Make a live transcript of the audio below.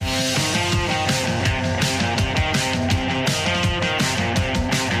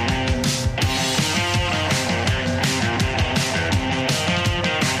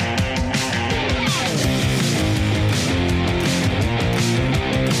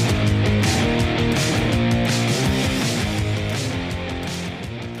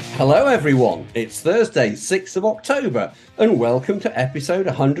Hello everyone, it's Thursday 6th of October and welcome to episode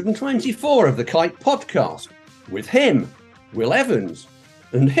 124 of the Kite Podcast with him, Will Evans,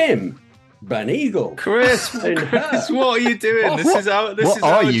 and him, Ben Eagle. Chris, what are you doing? What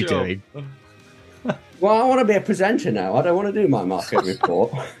are you doing? Well, I want to be a presenter now. I don't want to do my market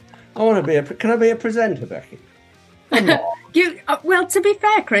report. I want to be can I be a presenter, Becky? Come on. Well, to be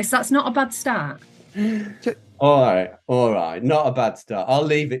fair, Chris, that's not a bad start. All right. Not a bad start. I'll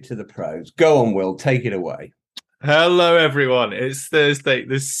leave it to the pros. Go on, Will. Take it away. Hello, everyone. It's Thursday,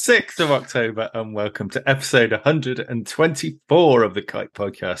 the 6th of October, and welcome to episode 124 of the Kite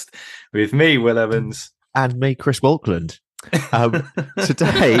Podcast with me, Will Evans. And me, Chris Walkland.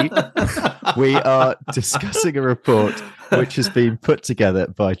 Today, we are discussing a report which has been put together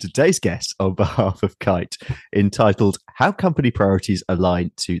by today's guest on behalf of Kite, entitled How Company Priorities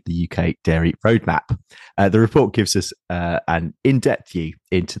Align to the UK Dairy Roadmap. The report gives us an in-depth view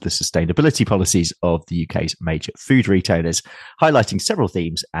into the sustainability policies of the UK's major food retailers, highlighting several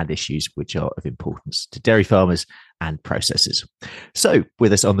themes and issues which are of importance to dairy farmers and processors. So,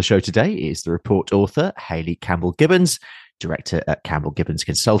 with us on the show today is the report author, Hayley Campbell-Gibbons, director at Campbell-Gibbons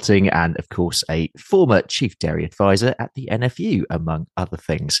Consulting, and of course a former chief dairy advisor at the NFU, among other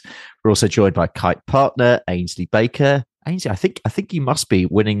things. We're also joined by Kite partner Ainsley Baker. Ainsley, I think you must be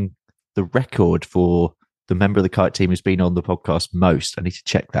winning the record for the member of the Kite team who's been on the podcast most. I need to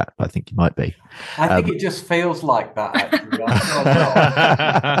check that, but I think you might be. I think it just feels like that,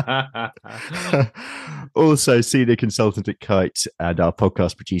 actually. Also, senior consultant at Kite and our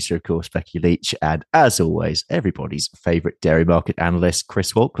podcast producer, of course, Becky Leach. And as always, everybody's favourite dairy market analyst,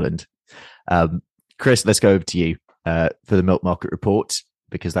 Chris Walkland. Chris, let's go over to you for the milk market report,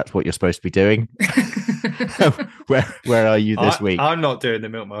 because that's what you're supposed to be doing. Where are you this week? I'm not doing the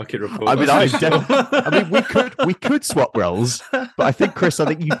milk market report. We could swap roles, but I think, Chris,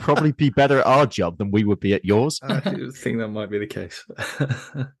 you'd probably be better at our job than we would be at yours. I think that might be the case.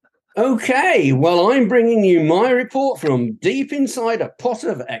 Okay, well, I'm bringing you my report from deep inside a pot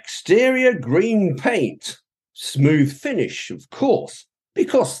of exterior green paint. Smooth finish, of course,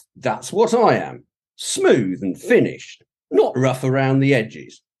 because that's what I am. Smooth and finished, not rough around the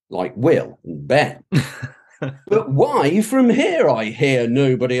edges, like Will and Ben. But why from here, I hear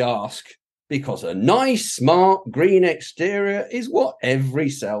nobody ask? Because a nice, smart, green exterior is what every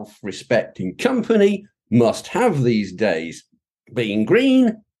self-respecting company must have these days. Being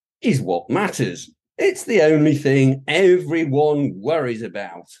green is what matters. It's the only thing everyone worries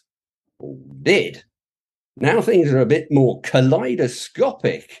about. Or did. Now things are a bit more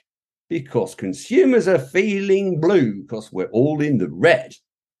kaleidoscopic, because consumers are feeling blue because we're all in the red.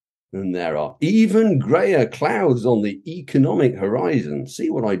 And there are even greyer clouds on the economic horizon. See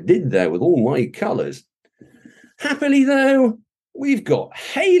what I did there with all my colours. Happily, though, we've got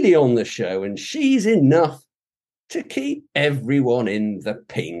Hayley on the show, and she's enough to keep everyone in the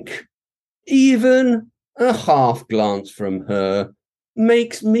pink. Even a half glance from her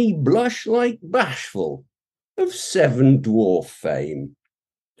makes me blush like Bashful of Seven Dwarf fame.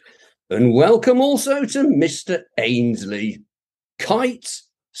 And welcome also to Mr. Ainsley, Kite's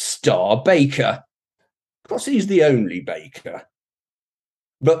star baker, because he's the only baker.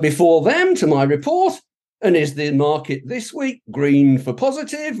 But before them, to my report, and is the market this week green for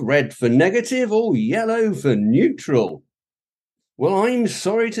positive, red for negative, or yellow for neutral? Well, I'm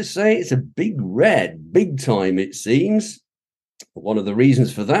sorry to say it's a big red, big time it seems. One of the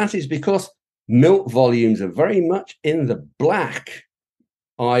reasons for that is because milk volumes are very much in the black.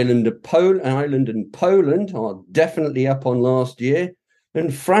 Ireland and Poland are definitely up on last year,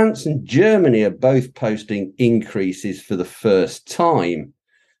 and France and Germany are both posting increases for the first time.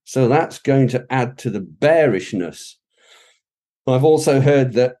 So that's going to add to the bearishness. I've also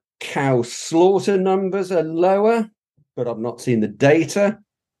heard that cow slaughter numbers are lower, but I've not seen the data.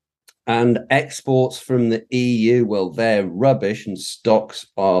 And exports from the EU, well, they're rubbish and stocks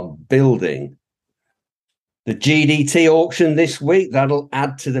are building. The GDT auction this week, that'll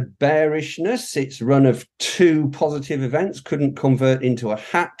add to the bearishness. Its run of two positive events couldn't convert into a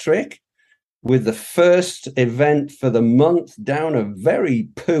hat trick, with the first event for the month down a very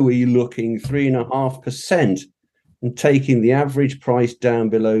pooey looking 3.5% and taking the average price down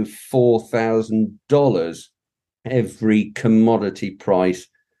below $4,000. Every commodity price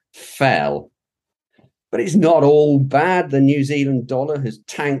fell. But it's not all bad. The New Zealand dollar has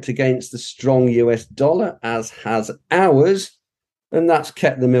tanked against the strong US dollar, as has ours, and that's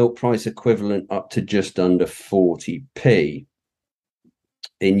kept the milk price equivalent up to just under 40p.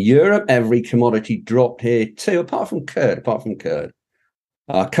 In Europe, every commodity dropped here too, apart from curd.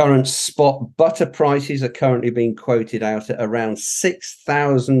 Our current spot butter prices are currently being quoted out at around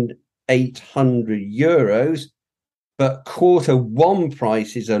 €6,800, but quarter one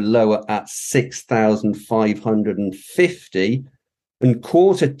prices are lower at 6,550, and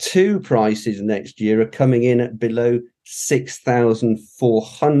quarter two prices next year are coming in at below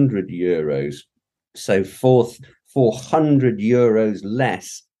 €6,400. So €400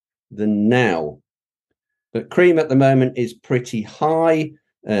 less than now. But cream at the moment is pretty high.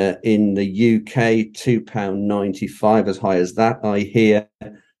 In the UK, £2.95, as high as that, I hear,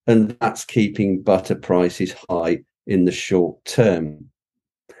 and that's keeping butter prices high in the short term.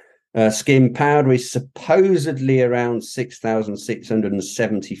 Skim powder is supposedly around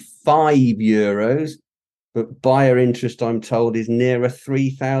 €6,675, but buyer interest, I'm told, is nearer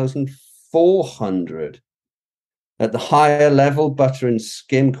 3,400. At the higher level, butter and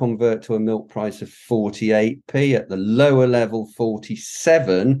skim convert to a milk price of 48p. At the lower level,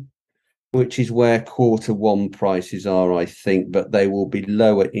 47, which is where quarter one prices are, I think, but they will be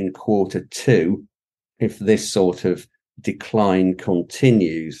lower in quarter two if this sort of decline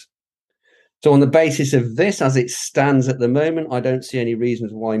continues. So on the basis of this, as it stands at the moment, I don't see any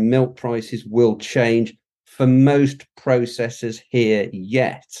reasons why milk prices will change for most processors here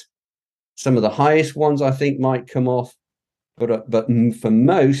yet. Some of the highest ones, I think, might come off, but for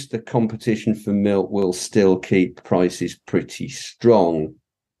most, the competition for milk will still keep prices pretty strong.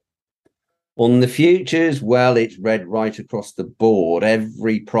 On the futures, well, it's red right across the board.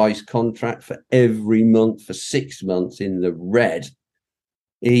 Every price contract for every month for 6 months in the red.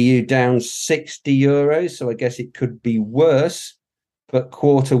 EU down €60, so I guess it could be worse, but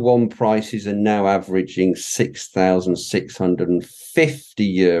quarter one prices are now averaging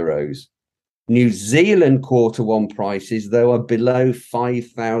 €6,650. New Zealand quarter one prices, though, are below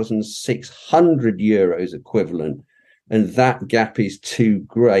 €5,600 equivalent, and that gap is too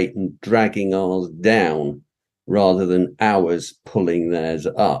great and dragging ours down rather than ours pulling theirs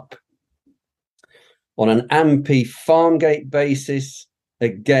up. On an AMP Farmgate basis,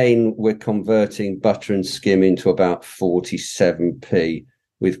 again, we're converting butter and skim into about 47p,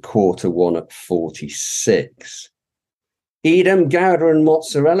 with quarter one at 46. Edam, Gouda and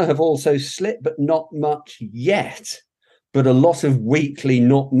mozzarella have also slipped, but not much yet. But a lot of weekly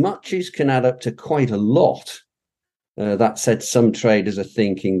not muches can add up to quite a lot. That said, some traders are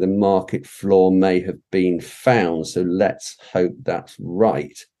thinking the market floor may have been found, so let's hope that's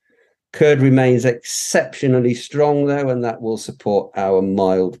right. Curd remains exceptionally strong, though, and that will support our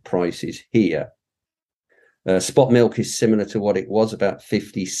mild prices here. Spot milk is similar to what it was, about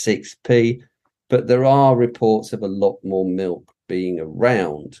 56p. But there are reports of a lot more milk being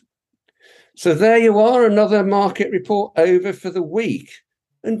around. So there you are, another market report over for the week.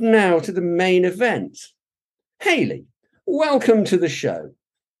 And now to the main event. Hayley, welcome to the show.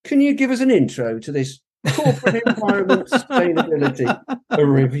 Can you give us an intro to this corporate environment sustainability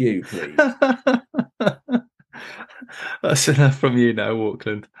review, please? That's enough from you now,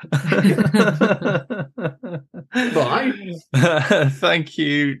 Auckland. Bye. Thank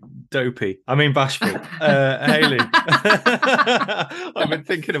you, Dopey. I mean, Bashful. Hayley. I've been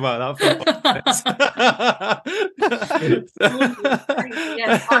thinking about that for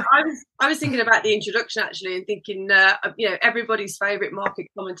Yes, I was thinking about the introduction actually, and thinking, everybody's favourite market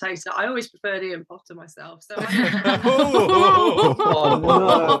commentator. I always preferred Ian Potter myself. So.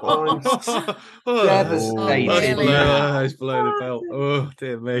 Devastating. He's blown a belt. Oh,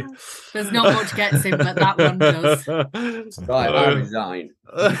 dear me. There's not much gets him, but that one does. Right, I resign.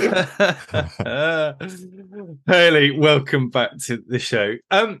 Hayley, welcome back to the show.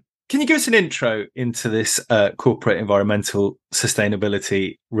 Can you give us an intro into this corporate environmental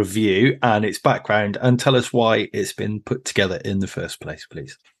sustainability review and its background, and tell us why it's been put together in the first place,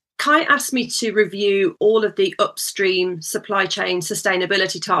 please? Kite asked me to review all of the upstream supply chain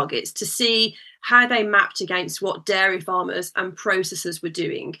sustainability targets to see how they mapped against what dairy farmers and processors were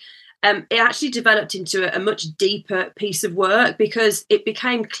doing. It actually developed into a much deeper piece of work because it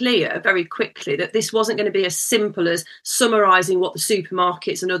became clear very quickly that this wasn't going to be as simple as summarising what the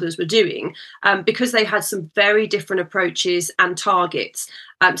supermarkets and others were doing, because they had some very different approaches and targets.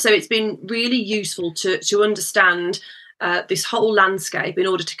 So it's been really useful to understand this whole landscape in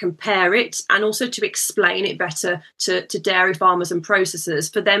order to compare it and also to explain it better to dairy farmers and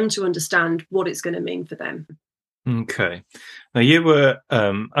processors for them to understand what it's going to mean for them. Okay. Now, you were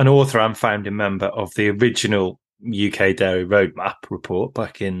an author and founding member of the original UK Dairy Roadmap report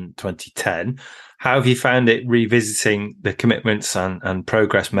back in 2010. How have you found it revisiting the commitments and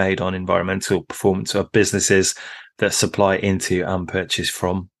progress made on environmental performance of businesses that supply into and purchase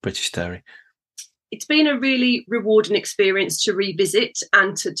from British Dairy? it's been a really rewarding experience to revisit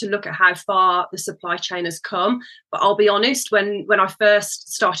and to look at how far the supply chain has come. But I'll be honest, when I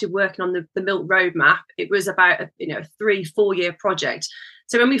first started working on the milk roadmap, it was about a 3-4 year project.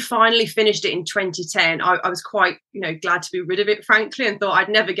 So when we finally finished it in 2010, I was quite, glad to be rid of it, frankly, and thought I'd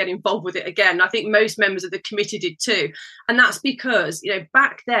never get involved with it again. I think most members of the committee did too. And that's because,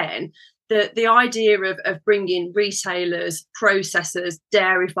 back then, the idea of bringing retailers, processors,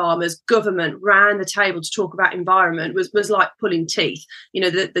 dairy farmers, government round the table to talk about environment was like pulling teeth.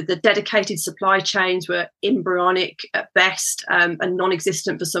 The dedicated supply chains were embryonic at best and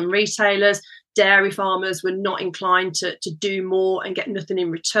non-existent for some retailers. Dairy farmers were not inclined to do more and get nothing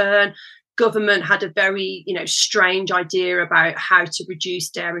in return. Government had a very, strange idea about how to reduce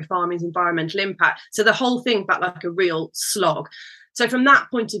dairy farming's environmental impact. So the whole thing felt like a real slog. So from that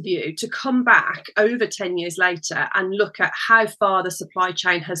point of view, to come back over 10 years later and look at how far the supply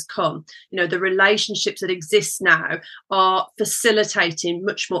chain has come, the relationships that exist now are facilitating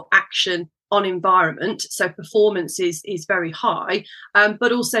much more action on environment. So performance is very high,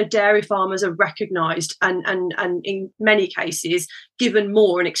 but also dairy farmers are recognised and in many cases given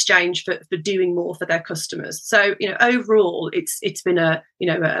more in exchange for doing more for their customers. So overall, it's been a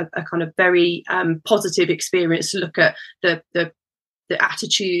kind of very positive experience to look at the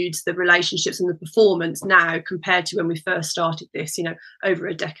attitudes, the relationships, and the performance now compared to when we first started this, over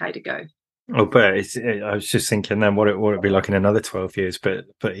a decade ago. Oh, but I was just thinking then what it'd be like in another 12 years. But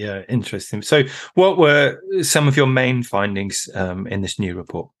yeah, interesting. So, what were some of your main findings in this new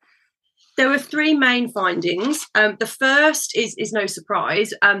report? There were 3 main findings. The first is no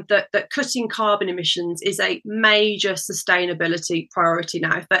surprise that cutting carbon emissions is a major sustainability priority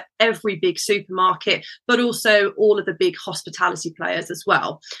now for every big supermarket, but also all of the big hospitality players as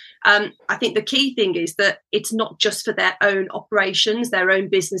well. I think the key thing is that it's not just for their own operations, their own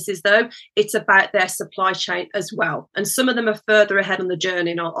businesses, though. It's about their supply chain as well. And some of them are further ahead on the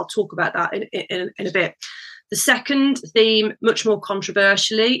journey, and I'll talk about that in a bit. The second theme, much more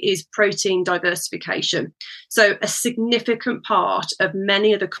controversially, is protein diversification. So a significant part of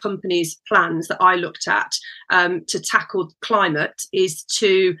many of the companies' plans that I looked at to tackle climate is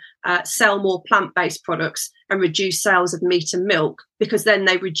to sell more plant-based products and reduce sales of meat and milk, because then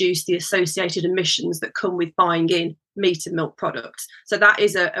they reduce the associated emissions that come with buying in meat and milk products. So that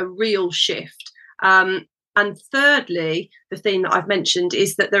is a real shift. And thirdly, the thing that I've mentioned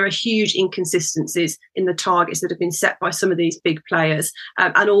is that there are huge inconsistencies in the targets that have been set by some of these big players,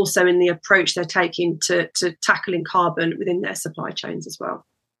 and also in the approach they're taking to tackling carbon within their supply chains as well.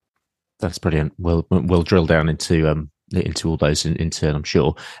 That's brilliant. We'll drill down into all those in turn, I'm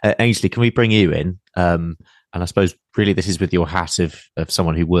sure. Ainsley, can we bring you in? And I suppose really this is with your hat of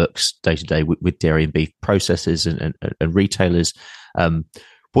someone who works day to day with dairy and beef processors and retailers.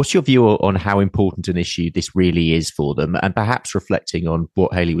 What's your view on how important an issue this really is for them, and perhaps reflecting on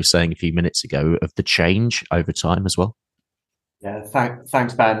what Hayley was saying a few minutes ago of the change over time as well? Yeah,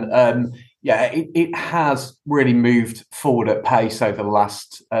 thanks, Ben. It has really moved forward at pace over the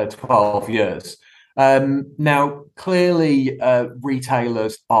last 12 years. Now, clearly,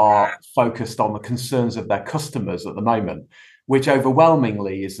 retailers are focused on the concerns of their customers at the moment, which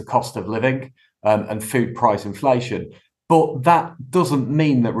overwhelmingly is the cost of living and food price inflation. But that doesn't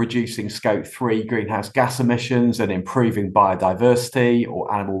mean that reducing Scope 3 greenhouse gas emissions and improving biodiversity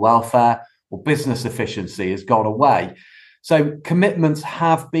or animal welfare or business efficiency has gone away. So commitments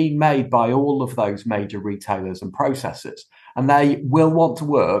have been made by all of those major retailers and processors, and they will want to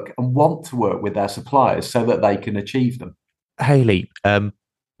work with their suppliers so that they can achieve them. Hayley,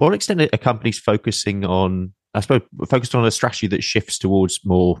 what extent are companies focusing on a strategy that shifts towards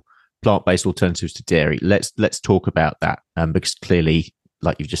more plant-based alternatives to dairy? Let's talk about that, because clearly,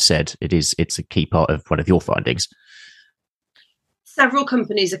 like you've just said, it's a key part of one of your findings. Several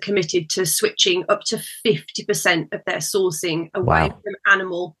companies are committed to switching up to 50% of their sourcing away from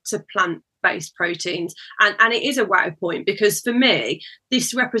animal to plant-based proteins. And it is a wow point, because for me,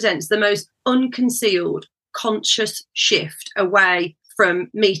 this represents the most unconcealed, conscious shift away from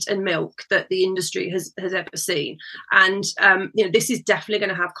meat and milk that the industry has ever seen. And this is definitely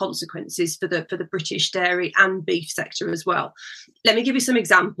going to have consequences for the British dairy and beef sector as well. Let me give you some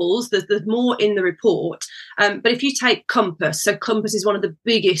examples. There's more in the report, but if you take Compass, so Compass is one of the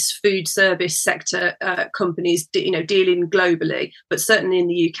biggest food service sector companies dealing globally, but certainly in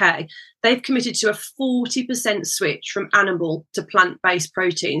the UK. They've committed to a 40% switch from animal to plant-based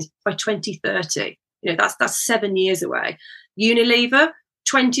proteins by 2030. That's 7 years away. Unilever,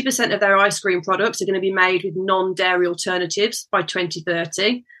 20% of their ice cream products are going to be made with non-dairy alternatives by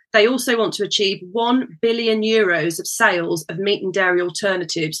 2030. They also want to achieve €1 billion of sales of meat and dairy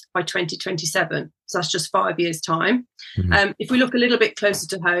alternatives by 2027. So that's just 5 years' time. If we look a little bit closer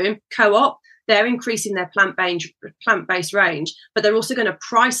to home, Co-op, they're increasing their plant-based range, but they're also going to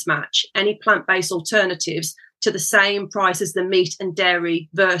price match any plant-based alternatives to the same price as the meat and dairy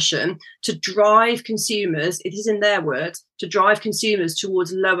version to drive consumers, it is in their words, to drive consumers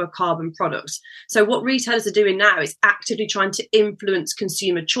towards lower carbon products. So what retailers are doing now is actively trying to influence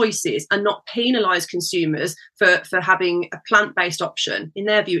consumer choices and not penalise consumers for having a plant-based option. In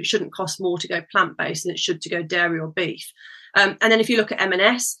their view, it shouldn't cost more to go plant-based than it should to go dairy or beef. And then if you look at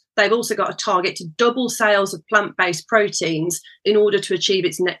M&S, they've also got a target to double sales of plant-based proteins in order to achieve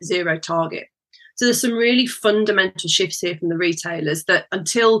its net zero target. So there's some really fundamental shifts here from the retailers that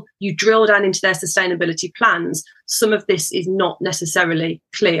until you drill down into their sustainability plans, some of this is not necessarily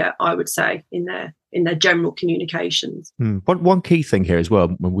clear, I would say, in their general communications. One key thing here as well,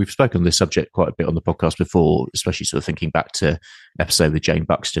 when we've spoken on this subject quite a bit on the podcast before, especially sort of thinking back to episode with Jane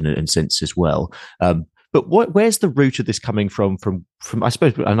Buxton and since as well. But where's the root of this coming from? I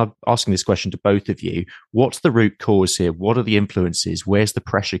suppose, and I'm asking this question to both of you, what's the root cause here? What are the influences? Where's the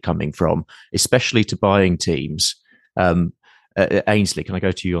pressure coming from, especially to buying teams? Ainsley, can I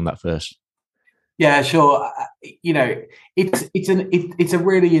go to you on that first? Yeah, sure. It's a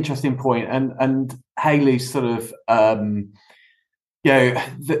really interesting point, and Hayley's sort of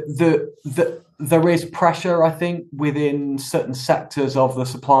there is pressure, I think, within certain sectors of the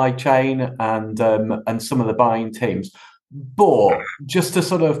supply chain and some of the buying teams. But just to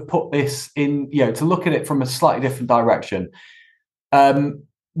sort of put this in, to look at it from a slightly different direction,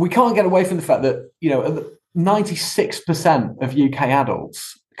 we can't get away from the fact that 96% of UK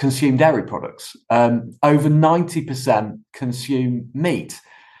adults consume dairy products. Over 90% consume meat.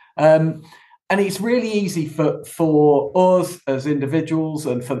 And it's really easy for us as individuals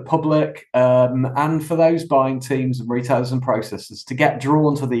and for the public and for those buying teams and retailers and processors to get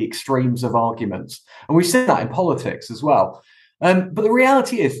drawn to the extremes of arguments. And we've seen that in politics as well. But the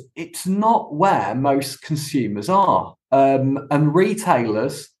reality is it's not where most consumers are. And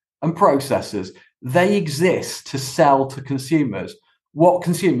retailers and processors, they exist to sell to consumers what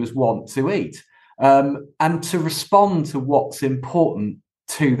consumers want to eat and to respond to what's important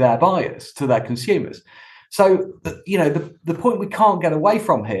to their buyers, to their consumers. So, the point we can't get away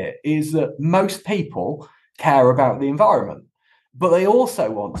from here is that most people care about the environment, but they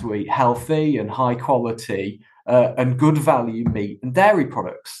also want to eat healthy and high quality and good value meat and dairy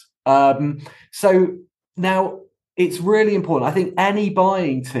products. So now it's really important. I think any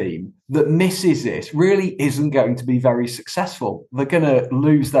buying team that misses this really isn't going to be very successful. They're going to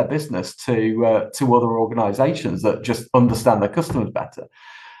lose their business to other organisations that just understand their customers better.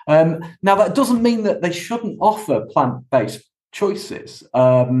 Now, that doesn't mean that they shouldn't offer plant-based choices.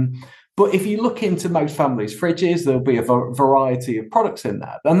 But if you look into most families' fridges, there'll be a variety of products in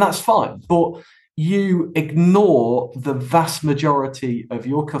there, and that's fine. But you ignore the vast majority of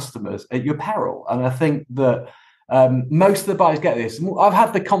your customers at your peril. And I think that most of the buyers get this. I've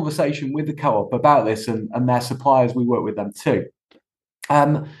had the conversation with the Co-op about this and their suppliers. We work with them too.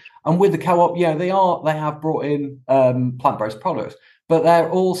 And with the Co-op, they have brought in plant-based products, but they're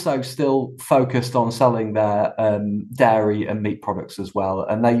also still focused on selling their dairy and meat products as well.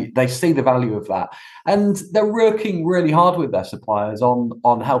 And they see the value of that. And they're working really hard with their suppliers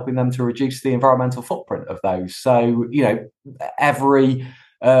on helping them to reduce the environmental footprint of those. So, every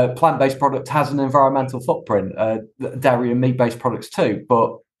plant-based product has an environmental footprint, dairy and meat-based products too.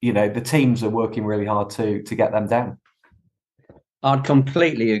 But, the teams are working really hard to get them down. I'd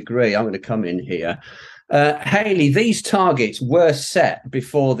completely agree. I'm going to come in here. Hayley, these targets were set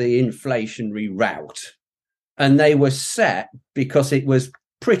before the inflationary rout, and they were set because it was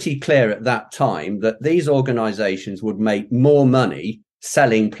pretty clear at that time that these organisations would make more money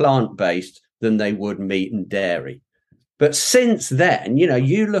selling plant-based than they would meat and dairy. But since then,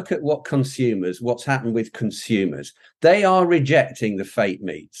 you look at what's happened with consumers. They are rejecting the fake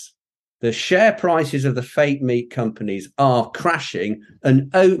meats. The share prices of the fake meat companies are crashing, and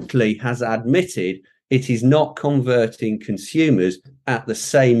Oatly has admitted it is not converting consumers at the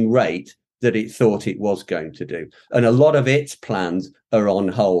same rate that it thought it was going to do. And a lot of its plans are on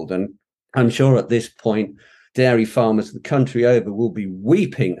hold. And I'm sure at this point, dairy farmers the country over will be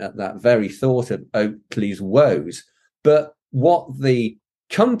weeping at that very thought of Oatly's woes. But what the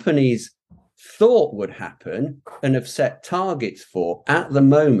companies thought would happen and have set targets for at the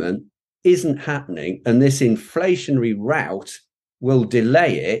moment isn't happening, and this inflationary rout will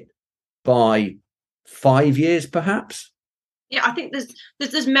delay it by 5 years, perhaps. Yeah, I think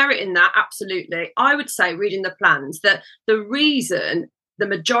there's merit in that. Absolutely, I would say, reading the plans, that the reason the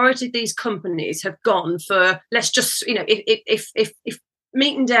majority of these companies have gone for, let's just, if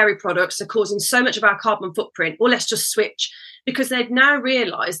meat and dairy products are causing so much of our carbon footprint, well, let's just switch. Because they've now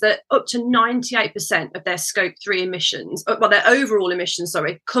realised that up to 98% of their Scope 3 emissions, their overall emissions,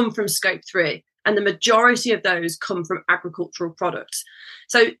 come from Scope 3. And the majority of those come from agricultural products.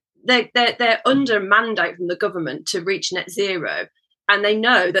 So they're under mandate from the government to reach net zero. And they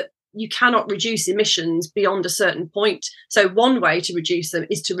know that you cannot reduce emissions beyond a certain point. So one way to reduce them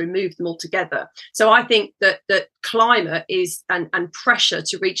is to remove them altogether. So I think that climate is and pressure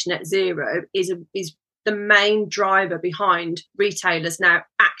to reach net zero is the main driver behind retailers now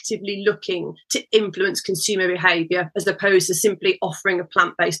actively looking to influence consumer behaviour as opposed to simply offering a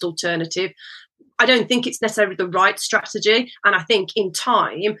plant-based alternative. I don't think it's necessarily the right strategy. And I think in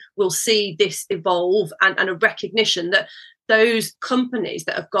time, we'll see this evolve and a recognition that those companies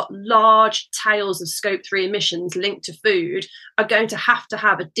that have got large tails of Scope 3 emissions linked to food are going to have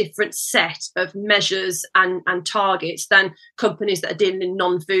a different set of measures and targets than companies that are dealing in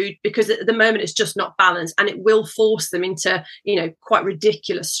non-food, because at the moment it's just not balanced, and it will force them into, quite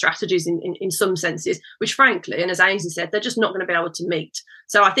ridiculous strategies in some senses, which frankly, and as Ainsley said, they're just not going to be able to meet.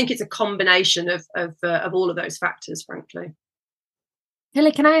 So I think it's a combination of all of those factors, frankly.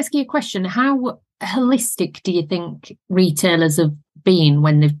 Hilly, can I ask you a question? How holistic do you think retailers have been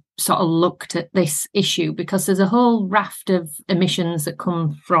when they've sort of looked at this issue? Because there's a whole raft of emissions that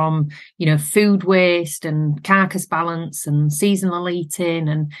come from, food waste and carcass balance and seasonal eating.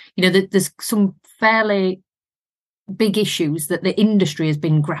 And, there's some fairly big issues that the industry has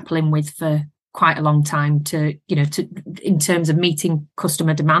been grappling with for quite a long time to in terms of meeting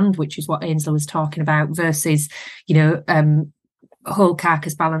customer demand, which is what Ainsley was talking about, versus, whole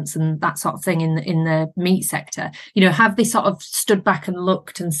carcass balance and that sort of thing in the meat sector. Have they sort of stood back and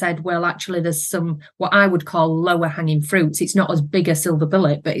looked and said, well, actually there's some what I would call lower hanging fruits. It's not as big a silver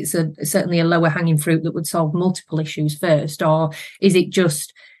bullet, but it's certainly a lower hanging fruit that would solve multiple issues first? Or is it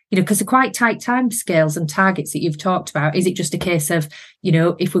just, because they're quite tight timescales and targets that you've talked about, is it just a case of,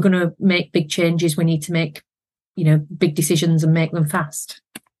 if we're going to make big changes, we need to make, big decisions and make them fast?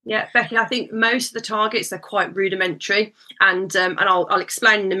 Yeah, Becky, I think most of the targets are quite rudimentary, and I'll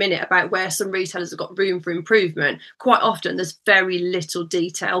explain in a minute about where some retailers have got room for improvement. Quite often, there's very little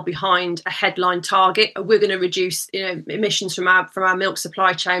detail behind a headline target. We're going to reduce, emissions from our milk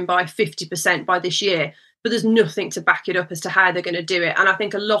supply chain by 50% by this year, but there's nothing to back it up as to how they're going to do it. And I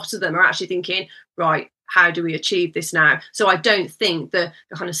think a lot of them are actually thinking, right, how do we achieve this now? So I don't think the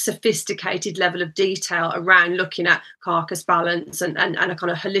kind of sophisticated level of detail around looking at carcass balance and a kind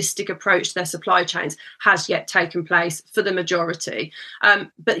of holistic approach to their supply chains has yet taken place for the majority.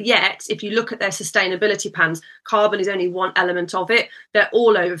 But yet, if you look at their sustainability plans, carbon is only one element of it. They're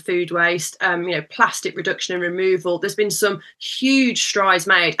all over food waste, plastic reduction and removal. There's been some huge strides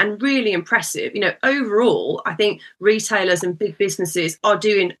made and really impressive. Overall, I think retailers and big businesses are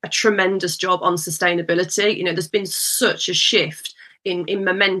doing a tremendous job on sustainability. There's been such a shift in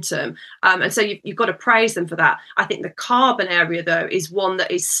momentum, and so you've got to praise them for that. I think the carbon area, though, is one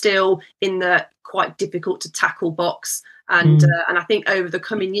that is still in the quite difficult to tackle box, and I think over the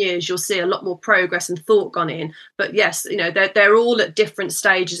coming years you'll see a lot more progress and thought gone in. But yes, they're all at different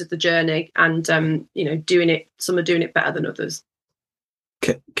stages of the journey, and doing it. Some are doing it better than others.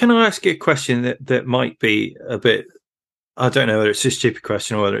 Can I ask you a question that might be a bit? I don't know whether it's a stupid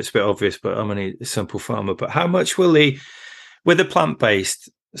question or whether it's a bit obvious, but I'm only a simple farmer. But how much will with the plant-based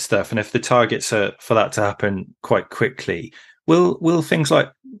stuff, and if the targets are for that to happen quite quickly, will things like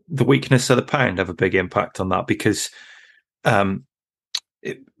the weakness of the pound have a big impact on that? Because in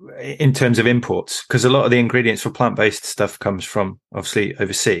terms of imports, because a lot of the ingredients for plant-based stuff comes from obviously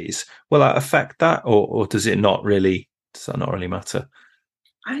overseas, will that affect that, or does it not really? Does that not really matter?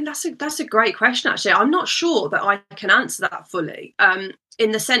 I mean, that's a great question, actually. I'm not sure that I can answer that fully,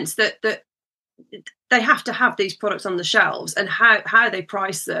 in the sense that they have to have these products on the shelves, and how they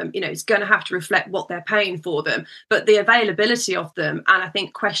price them, it's going to have to reflect what they're paying for them. But the availability of them, and I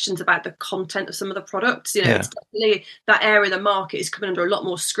think questions about the content of some of the products, it's definitely that area of the market is coming under a lot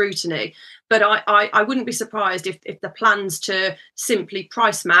more scrutiny. But I wouldn't be surprised if the plans to simply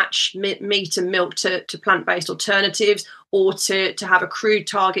price match meat and milk to plant-based alternatives, or to have a crude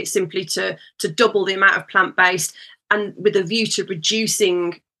target simply to double the amount of plant-based, and with a view to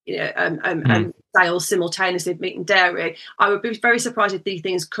reducing sales simultaneously of meat and dairy. I would be very surprised if these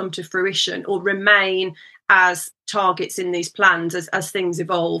things come to fruition or remain as targets in these plans as things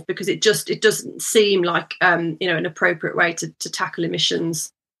evolve, because it doesn't seem like an appropriate way to tackle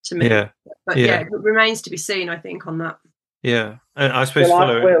emissions to me. But it remains to be seen, I think, on that. Yeah, and I suppose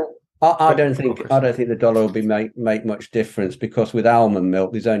I don't think the dollar will be make much difference, because with almond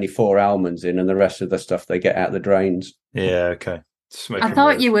milk, there's only 4 almonds in, and the rest of the stuff they get out the drains. Yeah, okay. I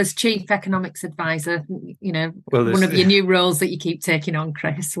thought you was chief economics advisor. You know, one of your new roles that you keep taking on,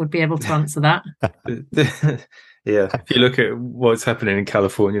 Chris, would be able to answer that. Yeah, if you look at what's happening in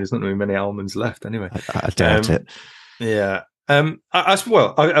California, there's not really many almonds left anyway. I doubt it. Yeah. I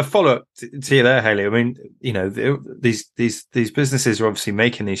follow up to you there, Hayley. I mean, you know, these businesses are obviously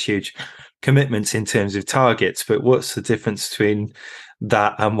making these huge commitments in terms of targets, but what's the difference between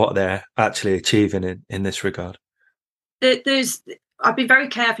that and what they're actually achieving in this regard? I've been very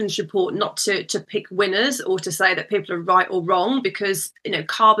careful in this report not to pick winners or to say that people are right or wrong, because, you know,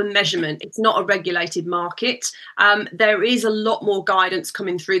 carbon measurement, it's not a regulated market. There is a lot more guidance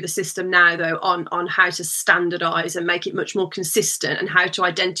coming through the system now, though, on how to standardise and make it much more consistent, and how to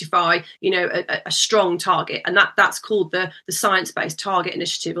identify, you know, a strong target, and that's called the Science Based Target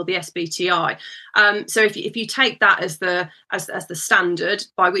Initiative, or the SBTI. So if you take that as the standard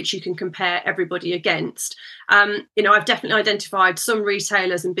by which you can compare everybody against, you know, I've definitely identified some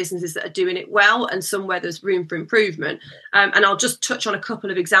retailers and businesses that are doing it well, and some where there's room for improvement. And I'll just touch on a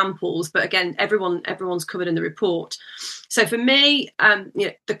couple of examples, but again, everyone's covered in the report. So for me, you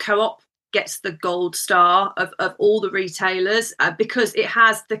know, the Co-op gets the gold star of all the retailers, because it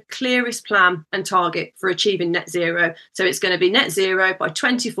has the clearest plan and target for achieving net zero. So it's going to be net zero by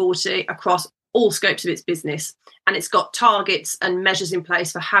 2040 across all scopes of its business, and it's got targets and measures in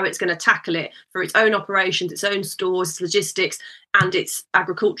place for how it's going to tackle it for its own operations, its own stores, its logistics, and its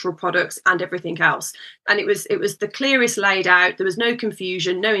agricultural products and everything else. And it was the clearest laid out. There was no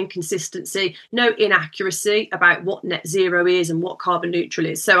confusion, no inconsistency, no inaccuracy about what net zero is and what carbon neutral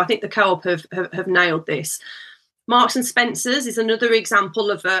is. So I think the Co-op have nailed this. Marks and Spencer's is another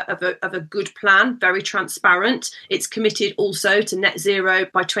example of a good plan, very transparent. It's committed also to net zero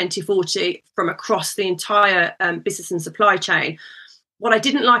by 2040 from across the entire business and supply chain. What I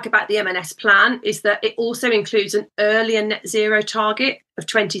didn't like about the M&S plan is that it also includes an earlier net zero target of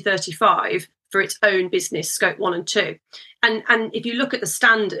 2035 for its own business, scope 1 and 2. And if you look at the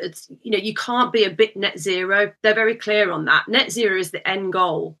standards, you know, you can't be a bit net zero. They're very clear on that. Net zero is the end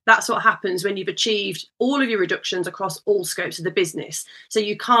goal. That's what happens when you've achieved all of your reductions across all scopes of the business. So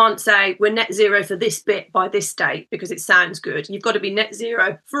you can't say we're net zero for this bit by this date because it sounds good. You've got to be net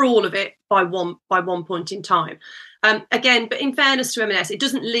zero for all of it by one point in time. Again, but in fairness to M&S, it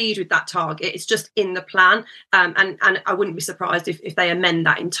doesn't lead with that target. It's just in the plan. And I wouldn't be surprised if they amend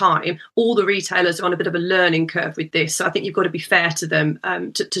that in time. All the retailers are on a bit of a learning curve with this. So I think you've got to be fair to them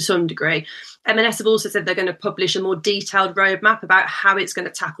to some degree. M&S have also said they're going to publish a more detailed roadmap about how it's going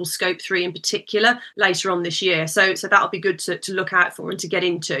to tackle Scope 3 in particular later on this year. So that'll be good to look out for and to get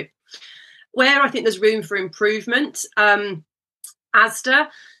into. Where I think there's room for improvement,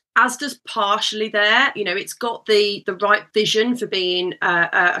 Asda's partially there. You know, it's got the right vision for being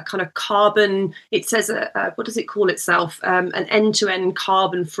a kind of carbon, it says, what does it call itself? An end-to-end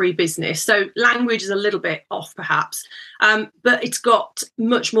carbon-free business. So language is a little bit off, perhaps. But it's got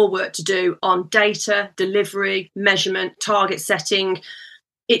much more work to do on data, delivery, measurement, target setting.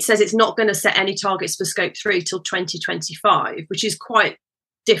 It says it's not going to set any targets for Scope 3 till 2025, which is quite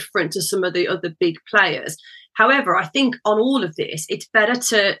different to some of the other big players. However, I think on all of this, it's better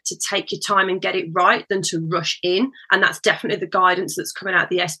to take your time and get it right than to rush in. And that's definitely the guidance that's coming out of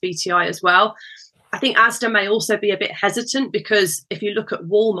the SBTI as well. I think Asda may also be a bit hesitant because if you look at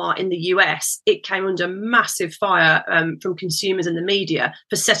Walmart in the US, it came under massive fire from consumers and the media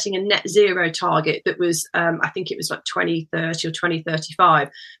for setting a net zero target that was, I think it was like 2030 or 2035,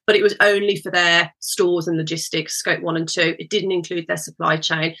 but it was only for their stores and logistics, scope 1 and 2. It didn't include their supply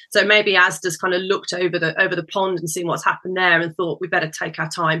chain. So maybe Asda's kind of looked over the pond and seen what's happened there and thought we better take our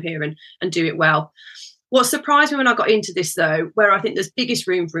time here and do it well. What surprised me when I got into this, though, where I think there's biggest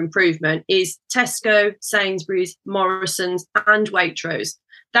room for improvement is Tesco, Sainsbury's, Morrison's and Waitrose.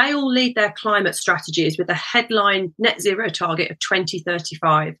 They all lead their climate strategies with a headline net zero target of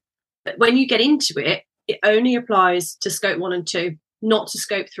 2035. But when you get into it, it only applies to scope 1 and 2, not to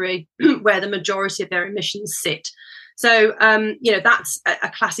scope 3, where the majority of their emissions sit. So, that's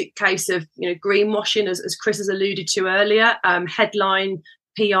a classic case of, greenwashing, as Chris has alluded to earlier, headline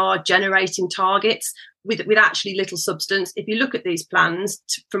PR generating targets with actually little substance. If you look at these plans,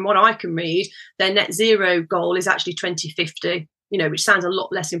 from what I can read, their net zero goal is actually 2050. which sounds a lot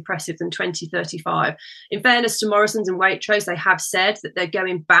less impressive than 2035. In fairness to Morrisons and Waitrose, they have said that they're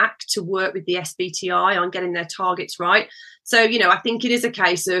going back to work with the SBTI on getting their targets right. So, I think it is a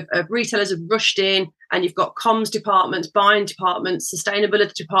case of retailers have rushed in, and you've got comms departments, buying departments,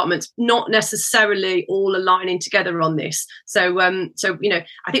 sustainability departments, not necessarily all aligning together on this. So, I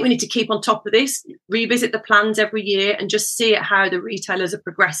think we need to keep on top of this, revisit the plans every year, and just see at how the retailers are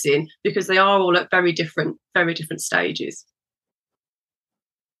progressing, because they are all at very different stages.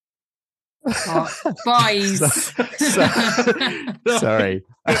 Boys. Sorry.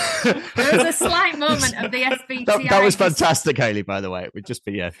 There was a slight moment of the SBTI. That was fantastic, Hayley, by the way. It would just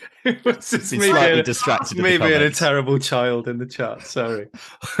be, It was just me slightly distracted. me being a terrible child in the chat. Sorry.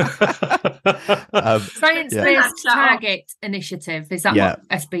 Science-based target initiative. Is that what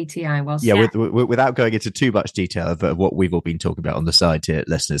SBTI was? Yeah, without going into too much detail of what we've all been talking about on the side here,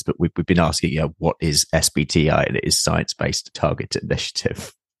 listeners, but we've been asking, what is SBTI? And it is Science-Based Target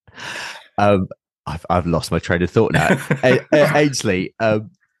Initiative. I've lost my train of thought now. Ainsley,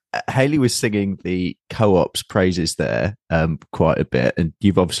 Hayley was singing the Co-op's praises there quite a bit, and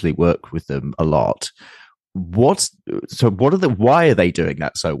you've obviously worked with them a lot. Why are they doing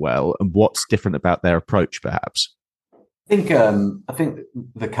that so well, and what's different about their approach, perhaps? I think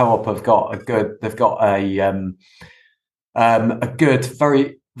the Co-op have got a good,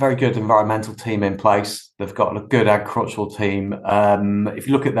 very, very good environmental team in place. They've got a good agricultural team. If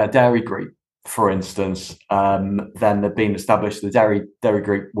you look at their dairy group, for instance, then they've been established. The dairy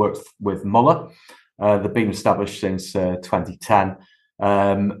group works with Muller. They've been established since 2010,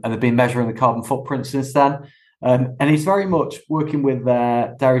 and they've been measuring the carbon footprint since then. And it's very much working with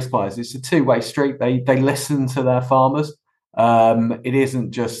their dairy suppliers. It's a two-way street. They listen to their farmers. It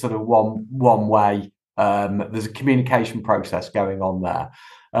isn't just sort of one way. There's a communication process going on there.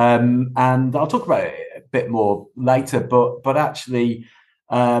 And I'll talk about it a bit more later, but actually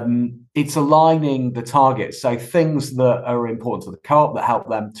it's aligning the targets. So things that are important to the Co-op that help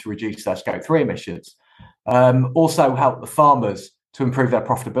them to reduce their Scope 3 emissions also help the farmers to improve their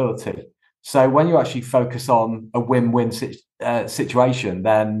profitability. So when you actually focus on a win-win situation,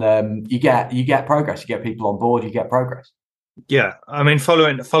 then you get progress, you get people on board, you get progress. Yeah, I mean,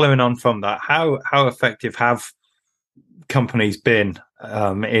 following on from that, how effective have companies been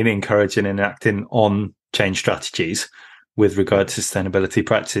in encouraging and acting on change strategies with regard to sustainability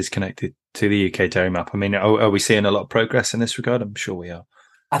practices connected to the UK Dairy Map? I mean, are we seeing a lot of progress in this regard? I'm sure we are.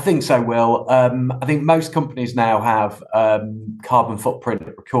 I think so, Will. I think most companies now have carbon footprint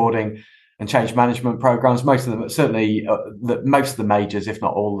recording and change management programs. Most of them, certainly most of the majors, if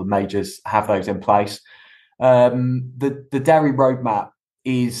not all the majors, have those in place. The dairy roadmap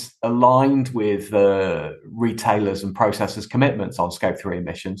is aligned with retailers and processors' commitments on Scope 3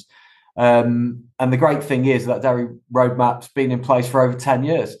 emissions. And the great thing is that dairy roadmap's been in place for over 10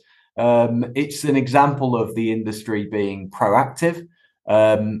 years. It's an example of the industry being proactive,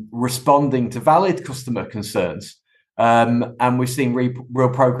 responding to valid customer concerns. And we've seen real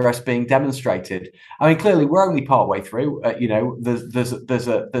progress being demonstrated. I mean, clearly, we're only partway through. There's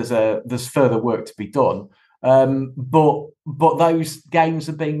further work to be done. But those gains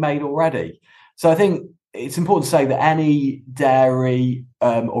are being made already. So I think it's important to say that any dairy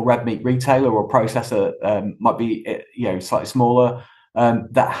or red meat retailer or processor might be slightly smaller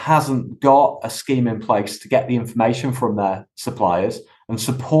that hasn't got a scheme in place to get the information from their suppliers and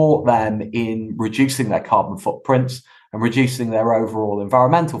support them in reducing their carbon footprints and reducing their overall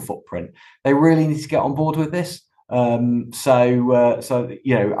environmental footprint. They really need to get on board with this. So I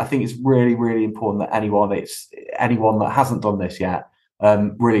think it's really, really important that anyone that hasn't done this yet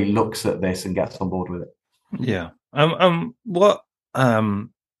really looks at this and gets on board with it. Yeah. What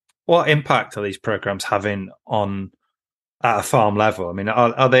impact are these programs having on at a farm level? I mean,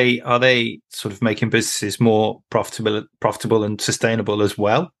 are they sort of making businesses more profitable and sustainable as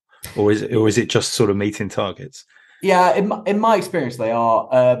well, or is it just sort of meeting targets? Yeah, in my experience, they are.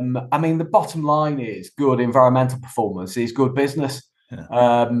 I mean, the bottom line is good environmental performance is good business.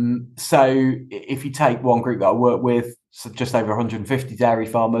 Yeah. So if you take one group that I work with, so just over 150 dairy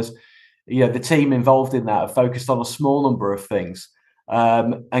farmers, the team involved in that have focused on a small number of things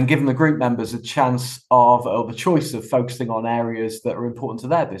and given the group members a chance or the choice of focusing on areas that are important to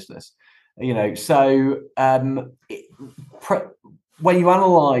their business. When you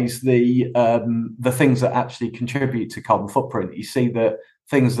analyse the things that actually contribute to carbon footprint, you see that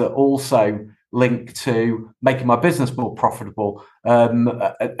things that also link to making my business more profitable are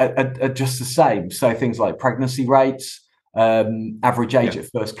just the same. So things like pregnancy rates, average age at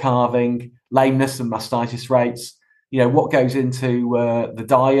first calving, lameness and mastitis rates, what goes into the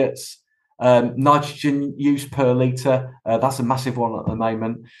diets, Nitrogen use per litre, that's a massive one at the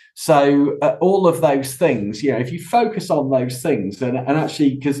moment. So all of those things, if you focus on those things and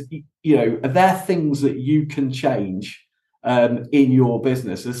actually, because, they're things that you can change in your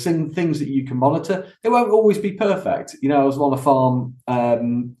business. There's things that you can monitor. They won't always be perfect. I was on a farm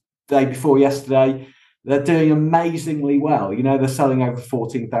day before yesterday. They're doing amazingly well. They're selling over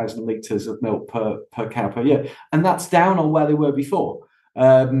 14,000 litres of milk per cow per year. And that's down on where they were before.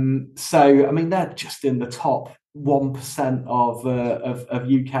 They're just in the top 1% of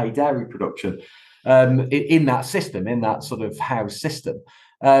UK dairy production in that system, in that sort of house system.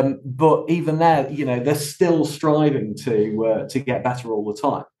 But even there, they're still striving to get better all the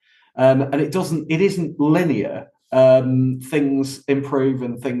time. And it isn't linear. Things improve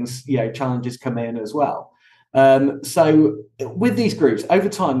and things, challenges come in as well. So with these groups, over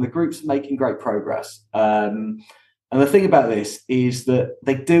time, the groups are making great progress. And the thing about this is that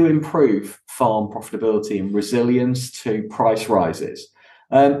they do improve farm profitability and resilience to price rises.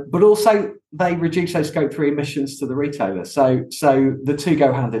 But also they reduce those Scope 3 emissions to the retailer. So the two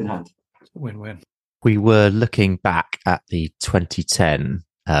go hand in hand. Win-win. We were looking back at the 2010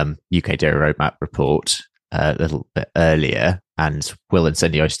 UK Dairy Roadmap report a little bit earlier, and Will and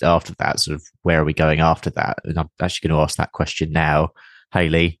Cindy after that, sort of where are we going after that? And I'm actually going to ask that question now.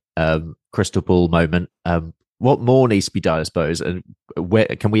 Hayley, crystal ball moment. What more needs to be done, I suppose, and where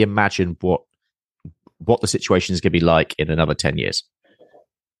can we imagine what the situation is going to be like in another 10 years?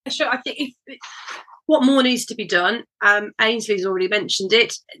 Sure. I think what more needs to be done, Ainsley's already mentioned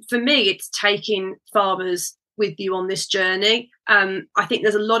it. For me, it's taking farmers with you on this journey. I think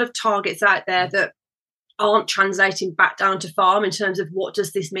there's a lot of targets out there that aren't translating back down to farm in terms of what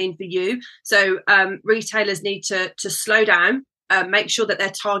does this mean for you. So retailers need to slow down. Make sure that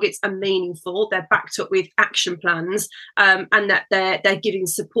their targets are meaningful, they're backed up with action plans, and that they're giving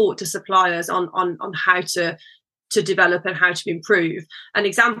support to suppliers on how to develop and how to improve. An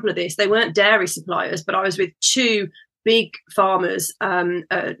example of this, they weren't dairy suppliers, but I was with two big farmers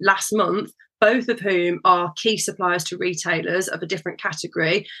last month, both of whom are key suppliers to retailers of a different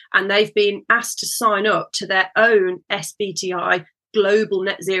category, and they've been asked to sign up to their own SBTi global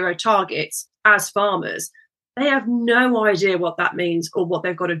net zero targets as farmers. They have no idea what that means or what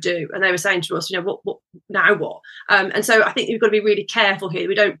they've got to do. And they were saying to us, what now what? And so I think we've got to be really careful here.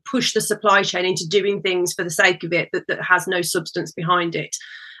 We don't push the supply chain into doing things for the sake of it that has no substance behind it.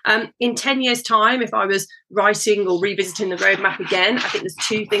 In 10 years' time, if I was writing or revisiting the roadmap again, I think there's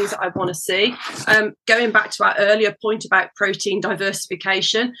two things that I want to see. Going back to our earlier point about protein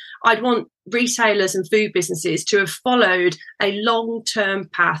diversification, I'd want retailers and food businesses to have followed a long-term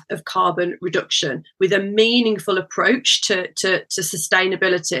path of carbon reduction with a meaningful approach to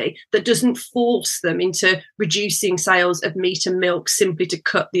sustainability that doesn't force them into reducing sales of meat and milk simply to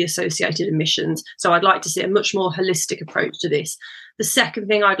cut the associated emissions. So I'd like to see a much more holistic approach to this. The second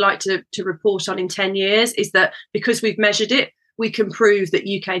thing I'd like to report on in 10 years is that because we've measured it, we can prove that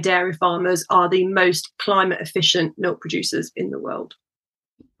UK dairy farmers are the most climate efficient milk producers in the world.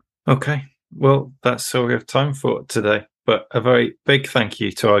 Okay, well, that's all we have time for today. But a very big thank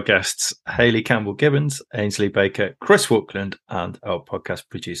you to our guests, Hayley Campbell-Gibbons, Ainsley Baker, Chris Walkland, and our podcast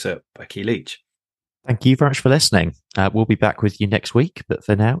producer, Becky Leach. Thank you very much for listening. We'll be back with you next week, but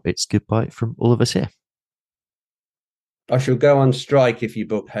for now, it's goodbye from all of us here. I shall go on strike if you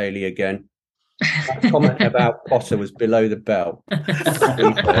book Hayley again. That comment about Potter was below the belt.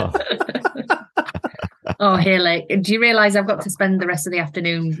 Oh, Hayley, do you realise I've got to spend the rest of the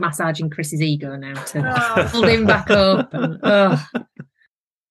afternoon massaging Chris's ego now to hold him back up? And,